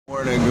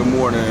Good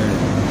morning.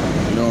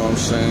 You know what I'm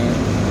saying?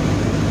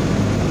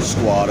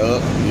 Squad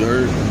up, you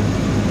heard?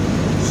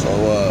 So,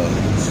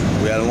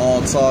 we had a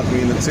long talk,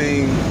 me and the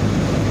team.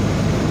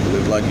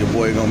 Looked like your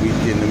boy gonna be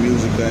getting the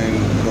music thing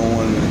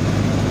going,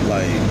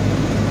 like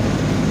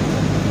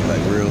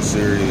real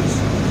serious.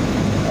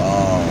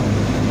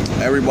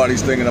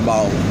 Everybody's thinking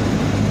about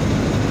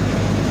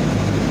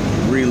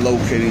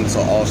relocating to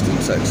Austin,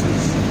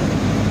 Texas.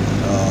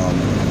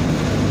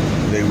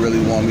 They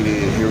really want me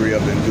to hurry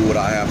up and do what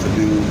I have to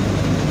do,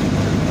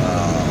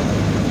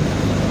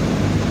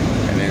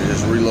 and then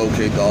just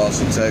relocate to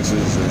Austin,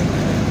 Texas,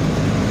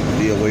 and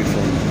be away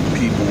from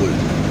people with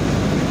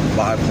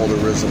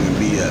bipolarism and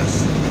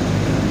BS.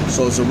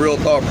 So it's a real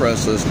thought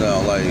process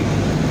now. Like,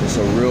 it's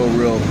a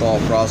real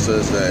thought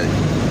process that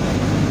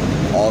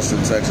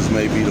Austin, Texas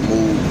may be the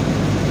move.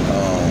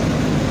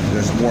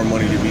 There's more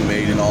money to be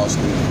made in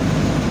Austin.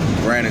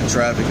 Granted,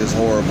 traffic is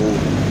horrible,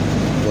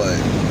 but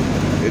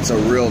it's a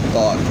real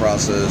thought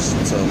process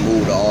to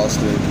move to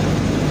Austin.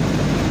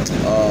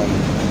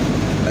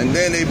 And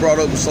then they brought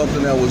up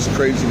something that was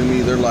crazy to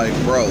me. They're like,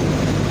 bro,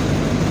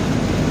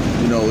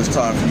 you know, it's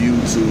time for you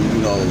to,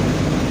 you know,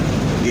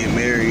 get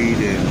married.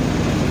 And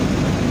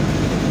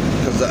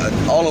because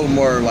all of them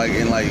are like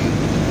in like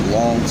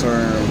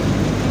long-term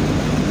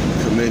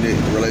committed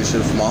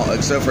relationships,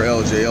 except for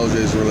LJ.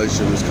 LJ's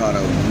relationship is kind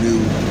of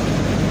new,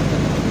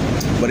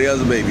 but he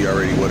has a baby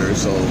already with her.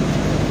 So,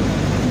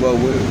 but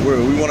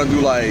we want to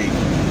do like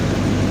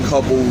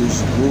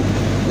couples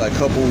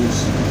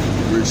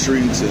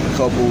retreats and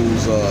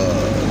couples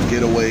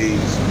getaways.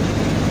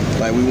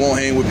 Like, we won't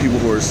hang with people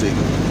who are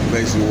single.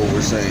 Basically, what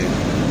we're saying.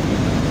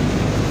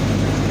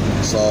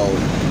 So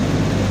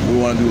we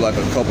want to do like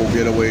a couple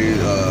getaway.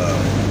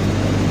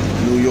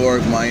 New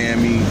York,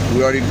 Miami.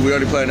 We already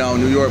planned out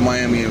New York,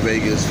 Miami, and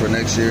Vegas for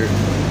next year.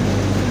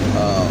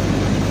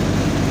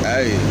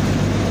 Hey,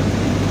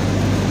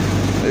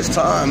 it's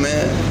time,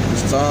 man.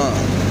 It's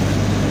time.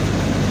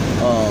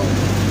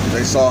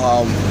 They saw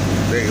how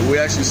we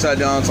actually sat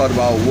down and talked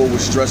about what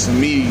was stressing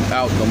me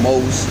out the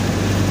most,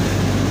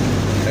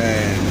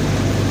 and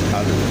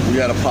we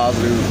had a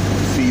positive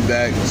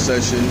feedback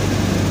session.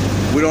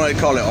 We don't like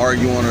call it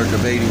arguing or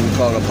debating. We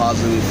call it a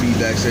positive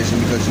feedback session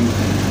because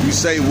you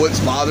say what's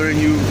bothering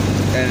you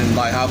and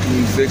like how can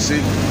you fix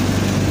it.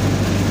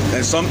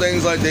 And some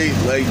things like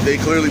they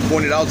clearly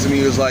pointed out to me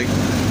is like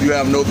you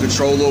have no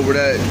control over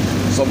that.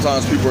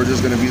 Sometimes people are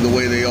just gonna be the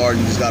way they are.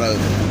 You just gotta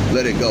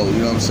let it go. You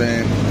know what I'm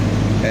saying?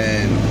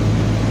 And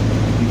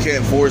you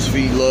can't force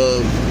feed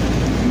love.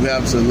 You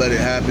have to let it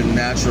happen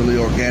naturally,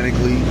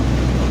 organically.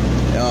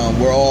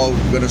 We're all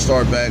gonna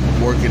start back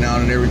working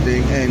out and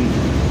everything. And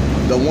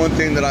the one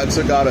thing that I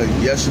took out of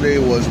yesterday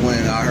was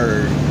when I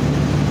heard,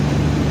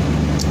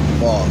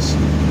 boss,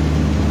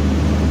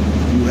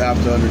 you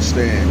have to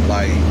understand,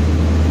 like,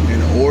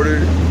 in order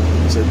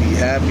to be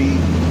happy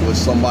with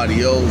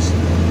somebody else,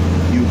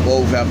 you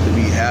both have to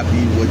be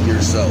happy with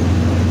yourself.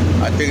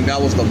 I think that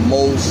was the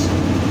most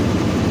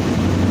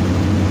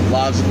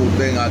logical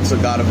thing I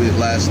took out of it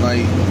last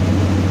night.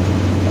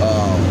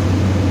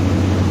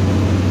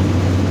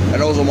 And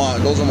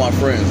those are my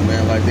friends,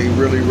 man. Like, they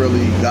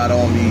really got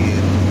on me,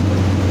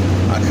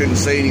 and I couldn't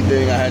say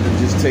anything. I had to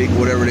just take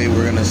whatever they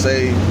were gonna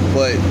say.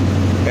 But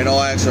in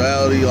all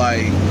actuality,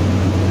 like,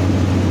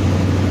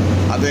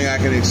 I think I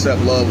can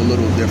accept love a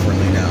little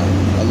differently now,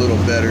 a little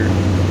better,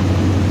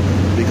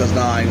 because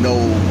now I know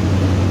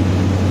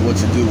what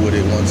to do with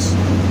it once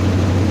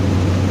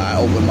I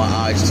open my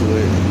eyes to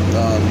it.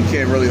 You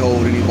can't really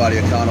hold anybody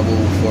accountable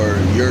for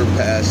your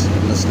past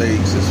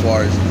mistakes as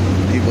far as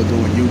people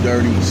doing you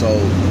dirty, so,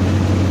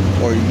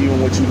 or even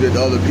what you did to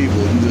other people.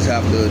 You just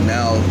have to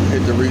now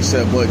hit the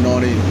reset button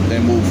on it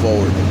and move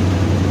forward.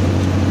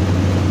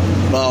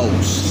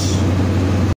 Boss.